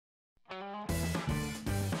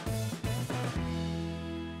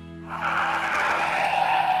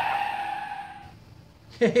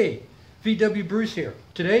Hey, VW Bruce here.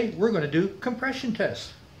 Today we're going to do compression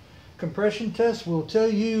test. Compression test will tell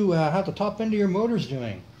you how the top end of your motor is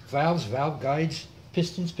doing. Valves, valve guides,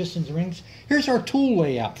 pistons, rings. Here's our tool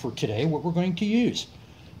layout for today, what we're going to use.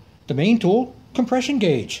 The main tool, compression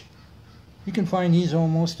gauge. You can find these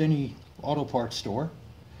almost any auto parts store.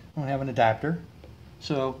 I don't have an adapter,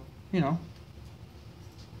 so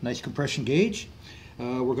nice compression gauge.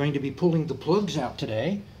 We're going to be pulling the plugs out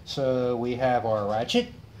today. So we have our ratchet,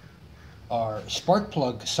 our spark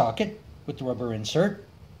plug socket with the rubber insert.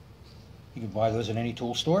 You can buy those in any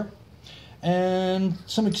tool store. And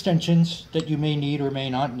some extensions that you may need or may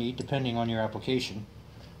not need depending on your application.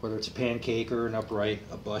 Whether it's a pancake or an upright,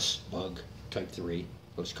 a bus, bug, type 3,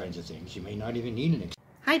 those kinds of things. You may not even need an extension.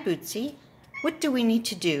 Hi Bootsy, what do we need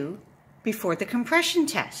to do before the compression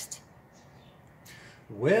test?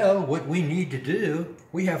 Well, what we need to do,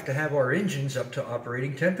 we have to have our engines up to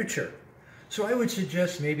operating temperature. So I would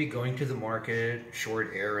suggest maybe going to the market,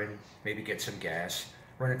 short errand, maybe get some gas,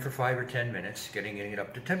 run it for 5 or 10 minutes, getting it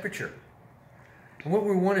up to temperature. And what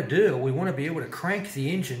we want to do, we want to be able to crank the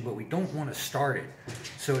engine, but we don't want to start it.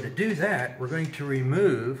 So to do that, we're going to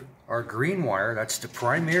remove our green wire, that's the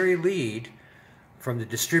primary lead, from the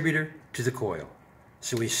distributor to the coil.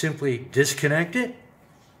 So we simply disconnect it,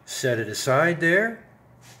 set it aside there.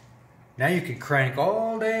 Now you can crank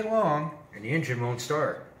all day long and the engine won't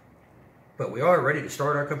start. But we are ready to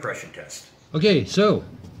start our compression test. Okay, so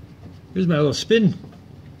here's my little spin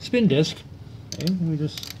disc. Okay, let me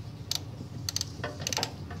just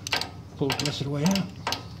pull the rest of the way out.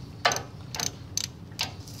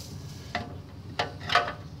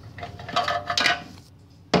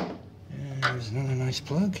 And there's another nice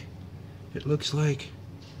plug. It looks like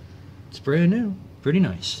it's brand new. Pretty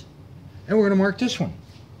nice. And we're going to mark this one.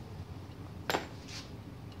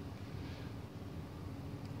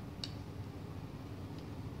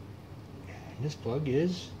 This plug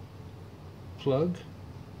is plug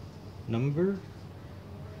number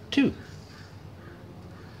 2.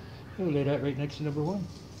 We'll lay that right next to number 1.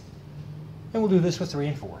 And we'll do this with 3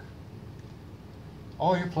 and 4.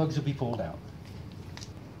 All your plugs will be pulled out.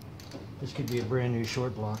 This could be a brand new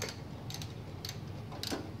short block.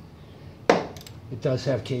 It does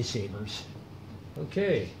have K-sabers.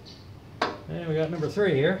 Okay. And we got number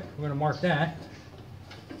 3 here. We're going to mark that.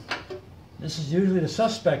 This is usually the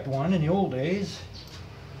suspect one in the old days.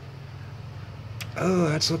 Oh,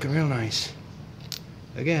 that's looking real nice.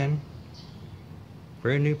 Again,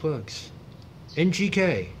 brand new plugs.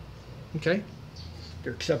 NGK. Okay,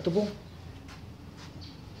 they're acceptable.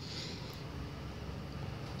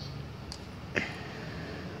 And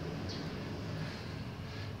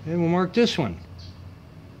we'll mark this one.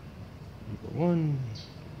 Number 1,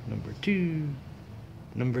 number 2,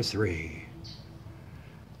 number 3.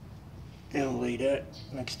 And we'll lay that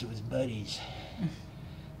next to his buddies.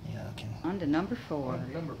 Yeah, I can. On to number 4. On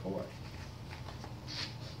to number 4.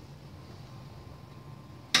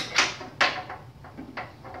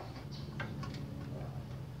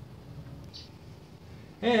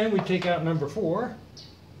 And we take out number 4.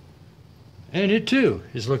 And it too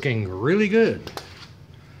is looking really good.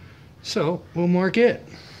 So we'll mark it.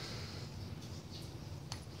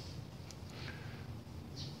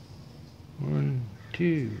 One,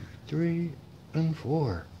 2, 3, and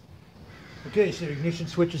 4. Okay, so the ignition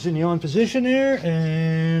switch is in the on position there,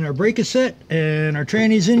 and our brake is set, and our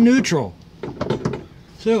tranny's in neutral.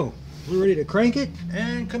 So, we're ready to crank it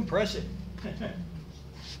and compress it.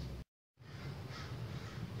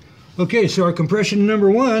 Okay, so our compression number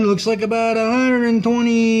 1 looks like about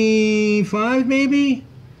 125 maybe?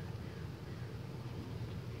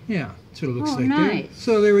 Yeah, that's what it looks like nice. there.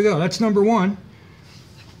 So there we go, that's number 1.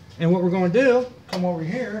 And what we're going to do, come over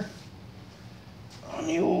here on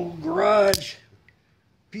the old garage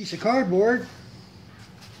piece of cardboard.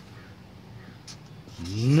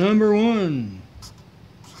 Number 1,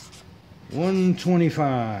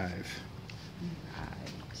 125.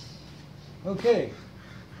 Okay,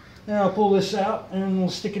 now I'll pull this out and we'll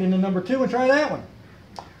stick it into number 2 and try that one.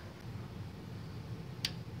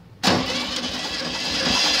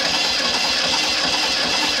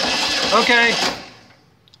 Okay.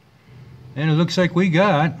 And it looks like we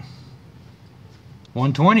got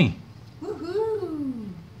 120. Woohoo!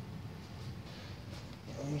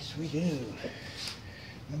 Yes, we do.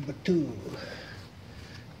 Number 2.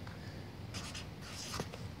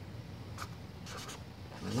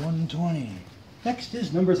 $120. Next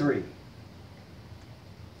is number 3.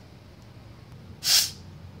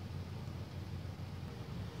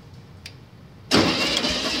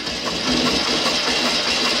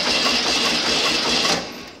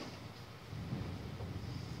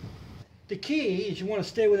 key is you want to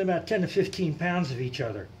stay within about 10 to 15 pounds of each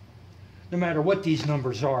other, no matter what these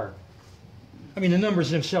numbers are. I mean, the numbers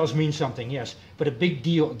themselves mean something, yes, but the big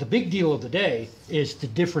deal of the day is the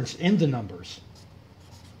difference in the numbers.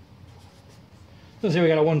 So say we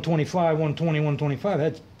got a 125, 120, 125.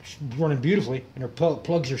 That's running beautifully, and our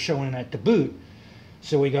plugs are showing at the boot.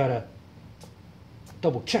 So we got to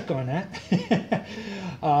double check on that.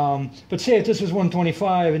 But say if this was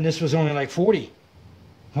 125 and this was only like 40.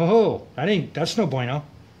 Oh, that's no bueno.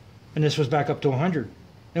 And this was back up to 100.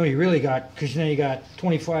 Then we really got, because now you got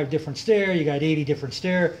 25 different stair, you got 80 different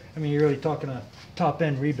stair. I mean, you're really talking a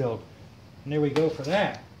top-end rebuild. And there we go for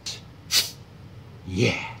that.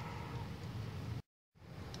 Yeah.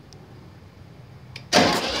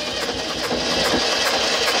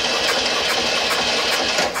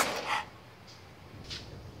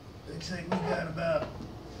 Looks like we got about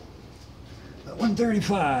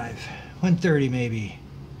 135, 130 maybe.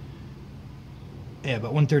 Yeah,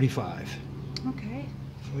 about 135. Okay.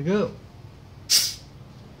 Here we go.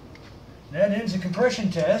 That ends the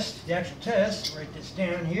compression test, the actual test. Write this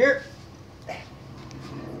down here.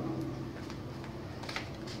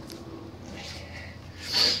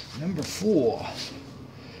 Number 4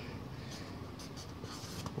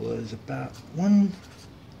 was about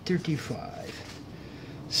 135.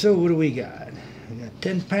 So what do we got? We got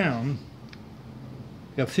 10 pound.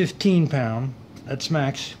 We got 15 pound. That's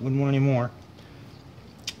max. Wouldn't want any more.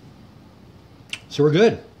 So we're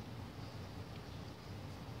good.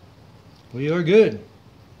 We are good.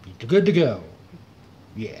 Good to go.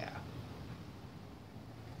 Yeah.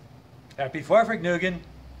 Happy Farfignugan.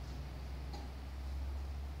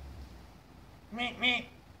 Meep, meep.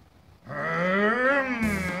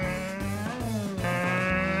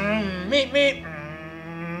 Meep, meep.